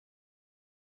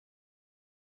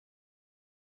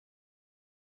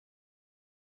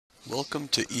Welcome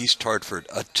to East Hartford,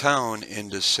 a town in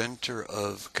the center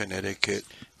of Connecticut.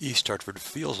 East Hartford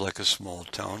feels like a small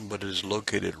town, but it is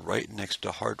located right next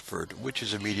to Hartford, which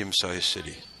is a medium-sized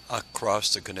city,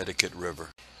 across the Connecticut River.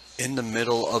 In the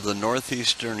middle of the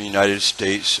northeastern United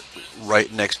States,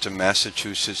 right next to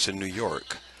Massachusetts and New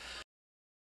York.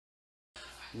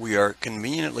 We are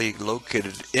conveniently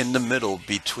located in the middle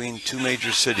between two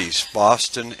major cities,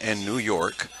 Boston and New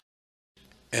York.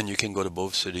 And you can go to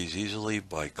both cities easily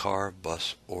by car,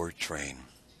 bus, or train.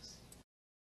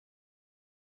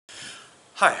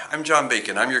 Hi, I'm John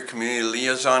Bacon. I'm your community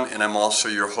liaison, and I'm also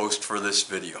your host for this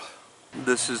video.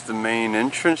 This is the main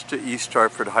entrance to East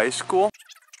Hartford High School.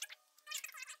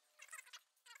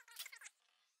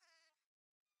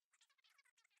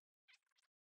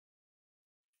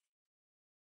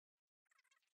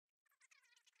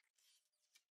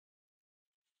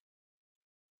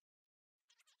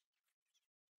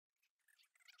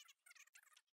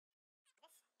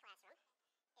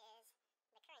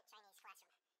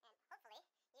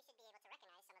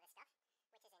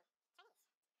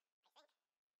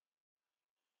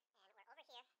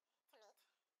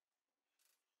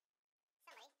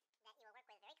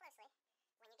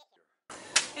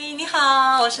你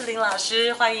好，我是林老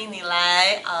师，欢迎你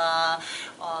来。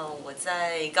我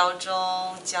在高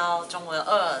中教中文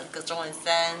2、中文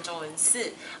3、中文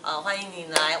4。欢迎你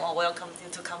来。Welcome you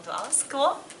to come to our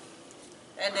school,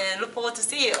 and then look forward to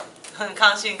see you. 很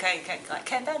高兴可以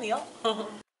看到你哦。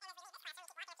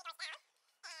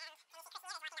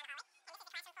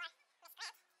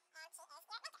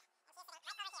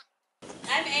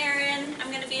I'm Erin. I'm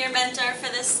going to be your mentor for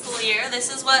this school year. This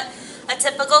is what a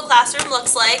typical classroom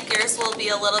looks like. Yours will be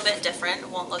a little bit different. It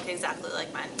won't look exactly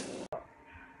like mine.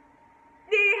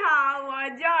 你好，我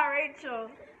叫 Rachel。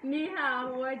你好，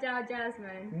我叫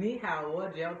Jasmine。你好，我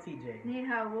叫 TJ。你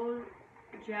好，我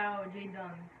叫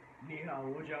Jadon。你好，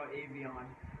我叫 Avion。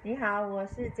你好，我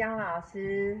是姜老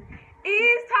师。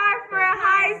East Hartford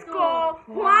High School，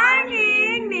 欢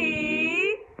迎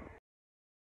你。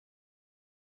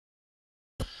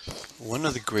One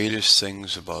of the greatest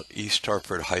things about East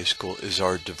Hartford High School is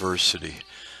our diversity.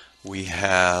 We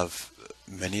have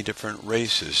many different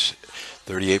races.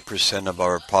 38% of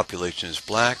our population is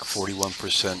black,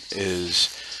 41%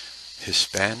 is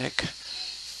Hispanic,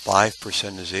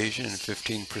 5% is Asian, and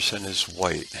 15% is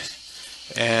white.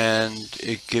 And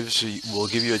it will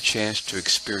give you a chance to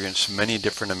experience many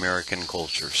different American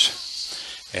cultures.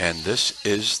 And this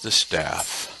is the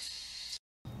staff.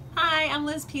 Hi, I'm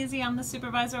Liz Peasy. I'm the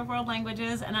Supervisor of World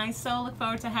Languages, and I so look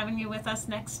forward to having you with us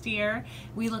next year.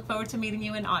 We look forward to meeting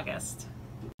you in August.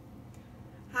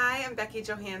 Hi, I'm Becky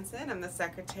Johansson. I'm the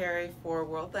Secretary for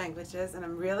World Languages, and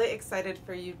I'm really excited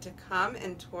for you to come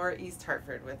and tour East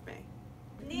Hartford with me.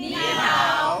 Ni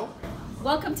hao.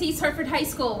 Welcome to East Hartford High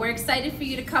School. We're excited for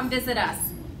you to come visit us.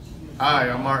 Hi,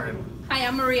 I'm Martin. Hi,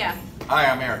 I'm Maria. Hi,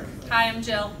 I'm Eric. Hi, I'm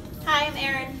Jill. Hi, I'm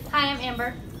Erin. Hi, I'm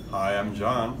Amber. Hi, I'm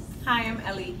John. Hi, I'm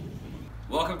Ellie.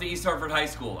 Welcome to East Hartford High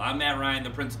School. I'm Matt Ryan, the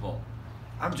principal.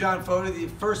 I'm John Fota, the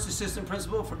first assistant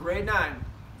principal for grade 9.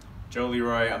 Joe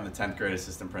Leroy, I'm the 10th grade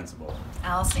assistant principal.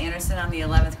 Alice Anderson, I'm the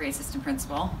 11th grade assistant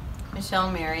principal.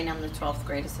 Michelle Marion, I'm the 12th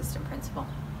grade assistant principal.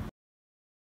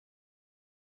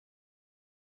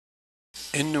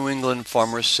 In New England,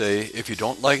 farmers say, if you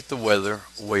don't like the weather,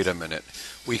 wait a minute.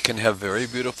 We can have very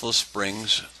beautiful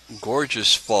springs,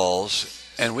 gorgeous falls,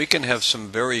 and we can have some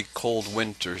very cold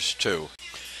winters too.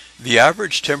 The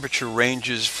average temperature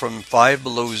ranges from 5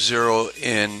 below zero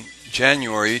in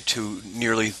January to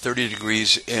nearly 30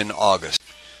 degrees in August.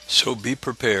 So be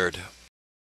prepared.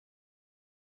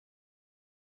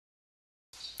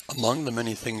 Among the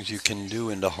many things you can do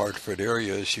in the Hartford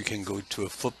area is you can go to a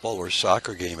football or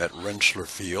soccer game at Rentschler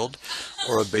Field,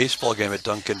 or a baseball game at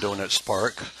Dunkin' Donuts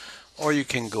Park, or you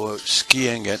can go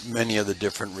skiing at many of the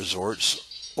different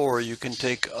resorts, or you can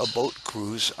take a boat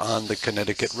cruise on the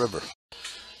Connecticut River.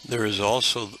 There is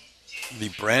also the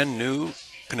brand new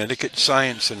Connecticut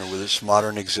Science Center with its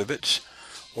modern exhibits,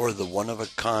 or the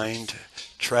one-of-a-kind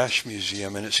trash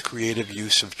museum and its creative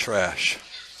use of trash.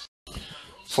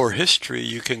 For history,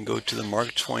 you can go to the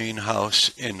Mark Twain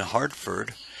House in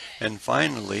Hartford, and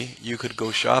finally, you could go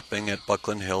shopping at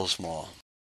Buckland Hills Mall.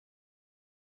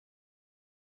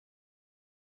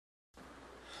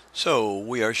 So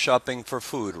we are shopping for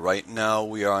food. Right now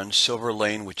we are on Silver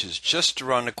Lane, which is just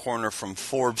around the corner from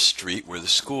Forbes Street where the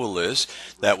school is.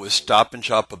 That was Stop and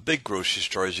Shop, a big grocery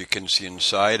store as you can see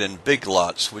inside, and Big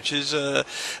Lots, which is a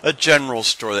general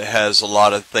store that has a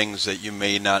lot of things that you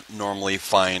may not normally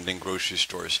find in grocery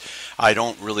stores. I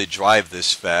don't really drive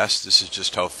this fast. This is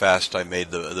just how fast I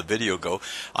made the video go.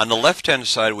 On the left hand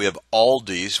side we have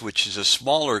Aldi's, which is a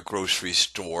smaller grocery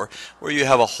store where you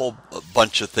have a whole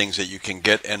bunch of things that you can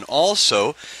get. And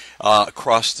also,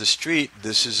 across the street,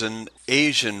 this is an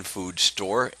Asian food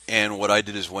store, and what I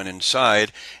did is went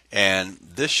inside, and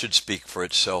this should speak for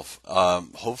itself.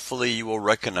 Hopefully you will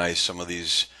recognize some of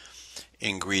these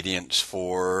ingredients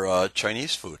for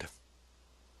Chinese food.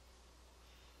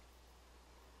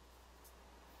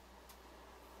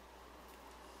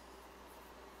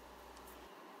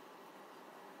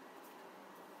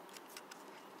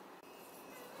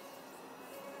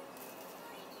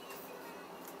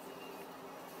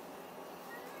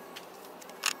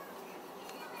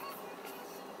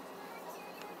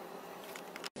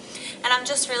 And I'm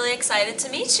just really excited to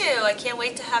meet you. I can't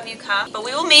wait to have you come. But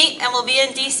we will meet, and we'll be in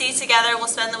DC together. We'll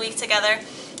spend the week together,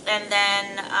 and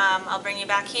then I'll bring you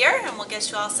back here, and we'll get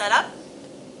you all set up.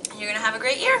 And you're going to have a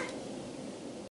great year.